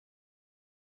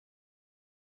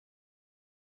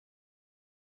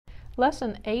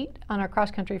Lesson 8 on our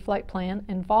cross-country flight plan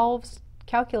involves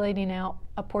calculating out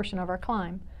a portion of our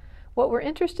climb. What we're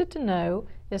interested to know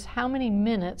is how many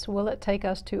minutes will it take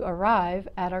us to arrive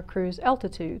at our cruise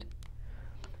altitude.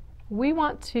 We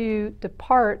want to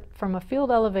depart from a field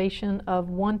elevation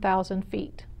of 1,000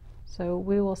 feet. So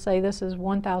we will say this is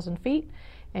 1,000 feet,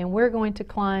 and we're going to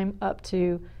climb up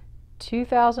to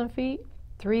 2,000 feet,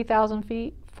 3,000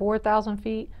 feet, 4,000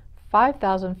 feet,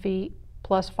 5,000 feet,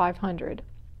 plus 500.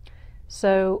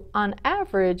 So on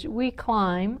average, we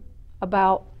climb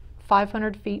about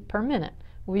 500 feet per minute.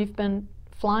 We've been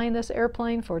flying this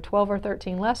airplane for 12 or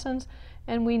 13 lessons,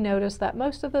 and we notice that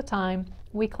most of the time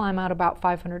we climb out about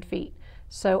 500 feet.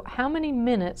 So how many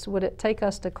minutes would it take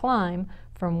us to climb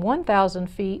from 1,000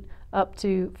 feet up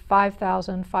to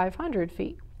 5,500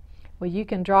 feet? Well, you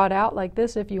can draw it out like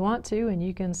this if you want to, and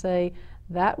you can say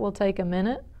that will take a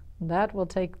minute, that will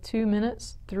take 2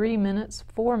 minutes, 3 minutes,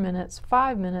 4 minutes,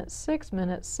 5 minutes, 6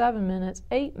 minutes, 7 minutes,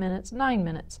 8 minutes, 9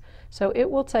 minutes. So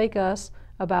it will take us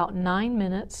about 9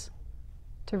 minutes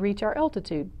to reach our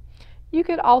altitude. You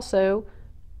could also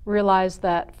realize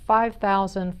that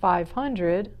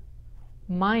 5,500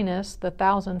 minus the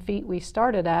 1,000 feet we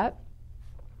started at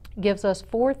gives us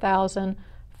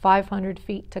 4,500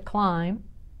 feet to climb,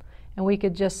 and we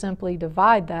could just simply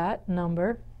divide that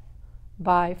number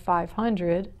by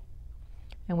 500,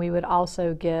 and we would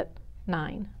also get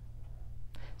 9.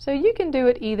 So you can do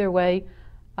it either way.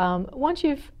 Once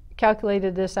you've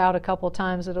calculated this out a couple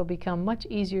times, it'll become much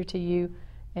easier to you,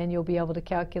 and you'll be able to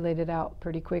calculate it out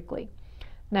pretty quickly.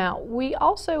 Now, we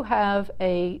also have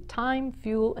a time,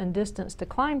 fuel, and distance to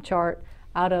climb chart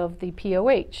out of the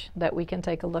POH that we can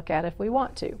take a look at if we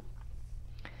want to.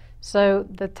 So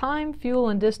the time, fuel,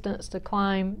 and distance to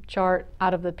climb chart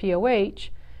out of the POH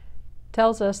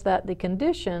tells us that the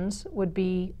conditions would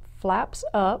be flaps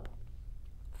up,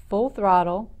 full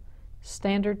throttle,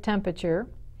 standard temperature.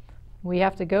 We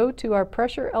have to go to our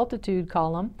pressure altitude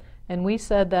column, and we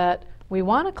said that we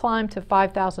want to climb to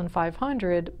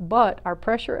 5,500, but our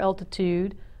pressure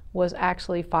altitude was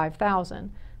actually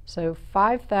 5,000. So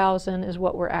 5,000 is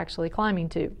what we're actually climbing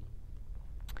to.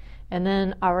 And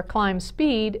then our climb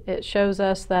speed, it shows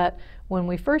us that when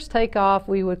we first take off,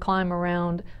 we would climb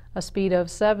around a speed of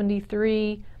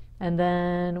 73, and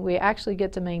then we actually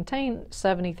get to maintain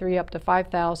 73 up to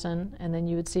 5,000, and then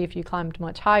you would see if you climbed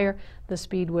much higher, the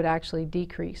speed would actually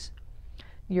decrease.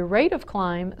 Your rate of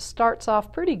climb starts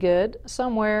off pretty good,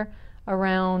 somewhere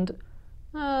around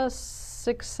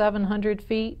 600-700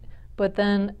 feet, but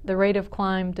then the rate of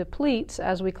climb depletes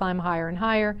as we climb higher and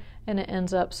higher, and it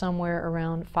ends up somewhere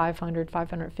around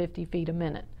 500-550 feet a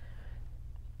minute.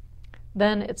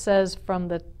 Then it says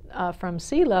from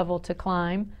sea level to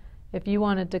climb, if you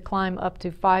wanted to climb up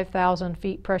to 5,000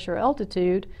 feet pressure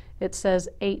altitude, it says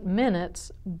 8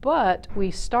 minutes, but we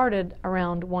started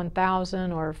around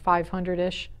 1,000 or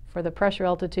 500-ish for the pressure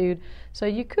altitude, so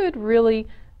you could really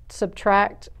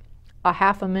subtract a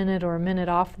half a minute or a minute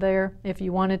off there if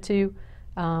you wanted to.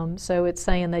 So it's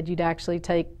saying that you'd actually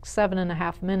take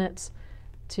 7.5 minutes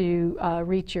to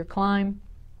reach your climb.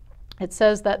 It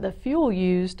says that the fuel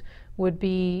used would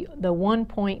be the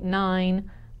 1.9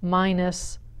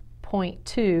 minus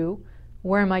 0.2.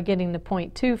 Where am I getting the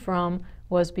 0.2 from?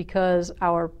 Was because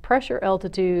our pressure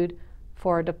altitude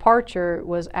for a departure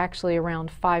was actually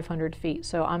around 500 feet.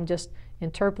 So I'm just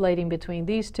interpolating between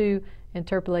these two,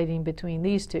 interpolating between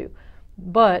these two.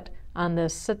 But on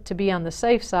this, to be on the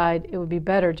safe side, it would be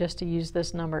better just to use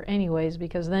this number anyways,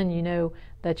 because then you know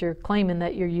that you're claiming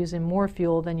that you're using more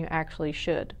fuel than you actually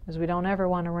should, because we don't ever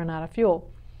want to run out of fuel.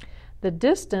 The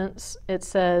distance, it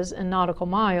says in nautical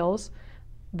miles,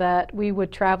 that we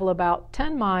would travel about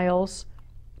 10 miles,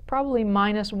 probably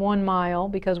minus 1 mile,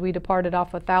 because we departed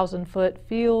off a 1,000-foot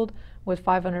field with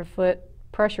 500-foot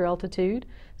pressure altitude.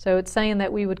 So it's saying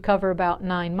that we would cover about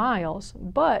 9 miles.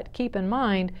 But keep in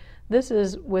mind, this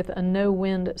is with a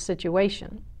no-wind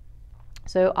situation.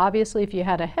 So obviously if you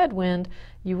had a headwind,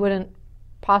 you wouldn't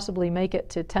possibly make it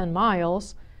to 10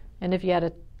 miles. And if you had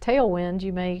a tailwind,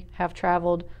 you may have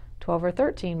traveled 12 or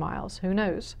 13 miles. Who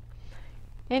knows?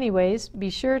 Anyways, be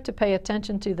sure to pay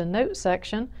attention to the note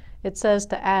section. It says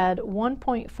to add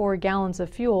 1.4 gallons of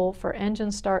fuel for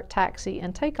engine start, taxi,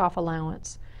 and takeoff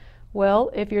allowance. Well,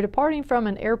 if you're departing from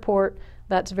an airport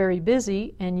that's very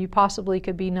busy and you possibly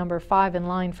could be number 5 in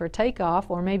line for takeoff,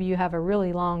 or maybe you have a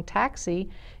really long taxi,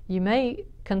 you may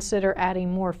consider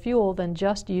adding more fuel than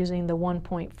just using the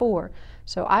 1.4.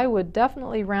 So I would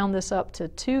definitely round this up to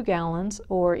 2 gallons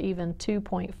or even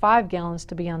 2.5 gallons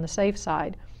to be on the safe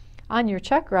side. On your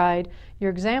check ride, your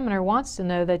examiner wants to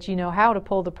know that you know how to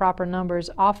pull the proper numbers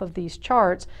off of these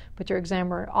charts, but your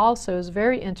examiner also is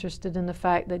very interested in the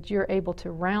fact that you're able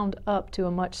to round up to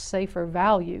a much safer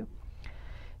value.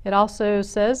 It also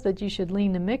says that you should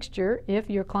lean the mixture if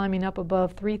you're climbing up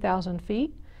above 3,000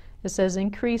 feet. It says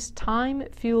increase time,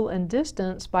 fuel, and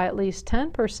distance by at least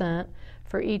 10%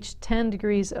 for each 10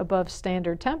 degrees above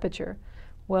standard temperature.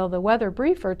 Well, the weather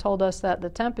briefer told us that the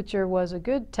temperature was a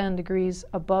good 10 degrees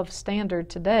above standard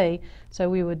today, so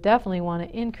we would definitely want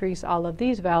to increase all of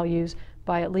these values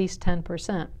by at least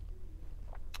 10%.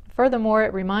 Furthermore,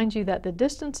 it reminds you that the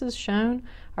distances shown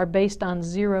are based on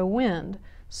zero wind.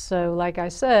 So like I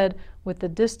said, with the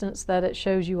distance that it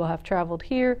shows you will have traveled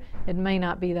here, it may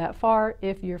not be that far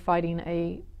if you're fighting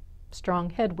a strong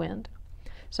headwind.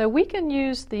 So we can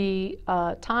use the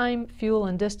time, fuel,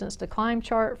 and distance to climb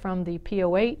chart from the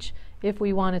POH if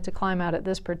we wanted to climb out at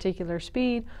this particular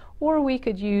speed, or we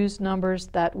could use numbers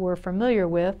that we're familiar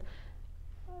with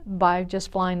by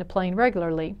just flying the plane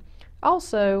regularly.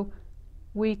 Also,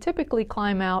 we typically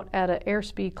climb out at an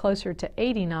airspeed closer to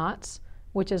 80 knots,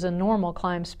 which is a normal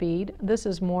climb speed. This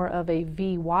is more of a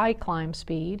VY climb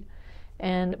speed.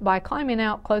 And by climbing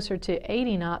out closer to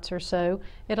 80 knots or so,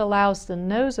 it allows the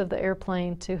nose of the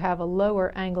airplane to have a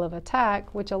lower angle of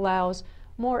attack, which allows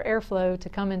more airflow to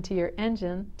come into your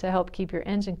engine to help keep your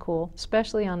engine cool,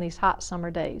 especially on these hot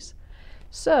summer days.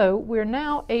 So we're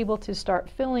now able to start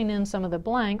filling in some of the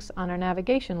blanks on our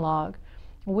navigation log.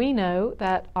 We know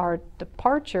that our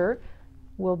departure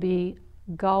will be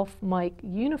Golf Mike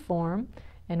uniform,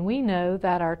 and we know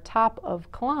that our top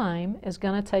of climb is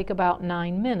going to take about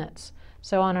 9 minutes.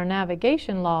 So on our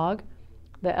navigation log,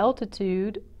 the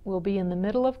altitude will be in the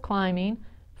middle of climbing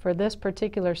for this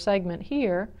particular segment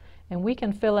here, and we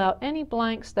can fill out any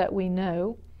blanks that we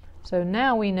know. So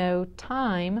now we know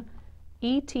time,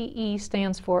 ETE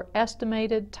stands for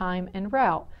estimated time and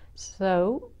route.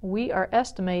 So we are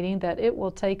estimating that it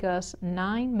will take us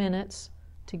 9 minutes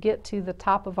to get to the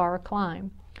top of our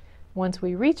climb. Once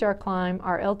we reach our climb,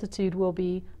 our altitude will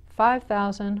be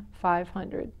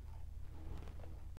 5,500.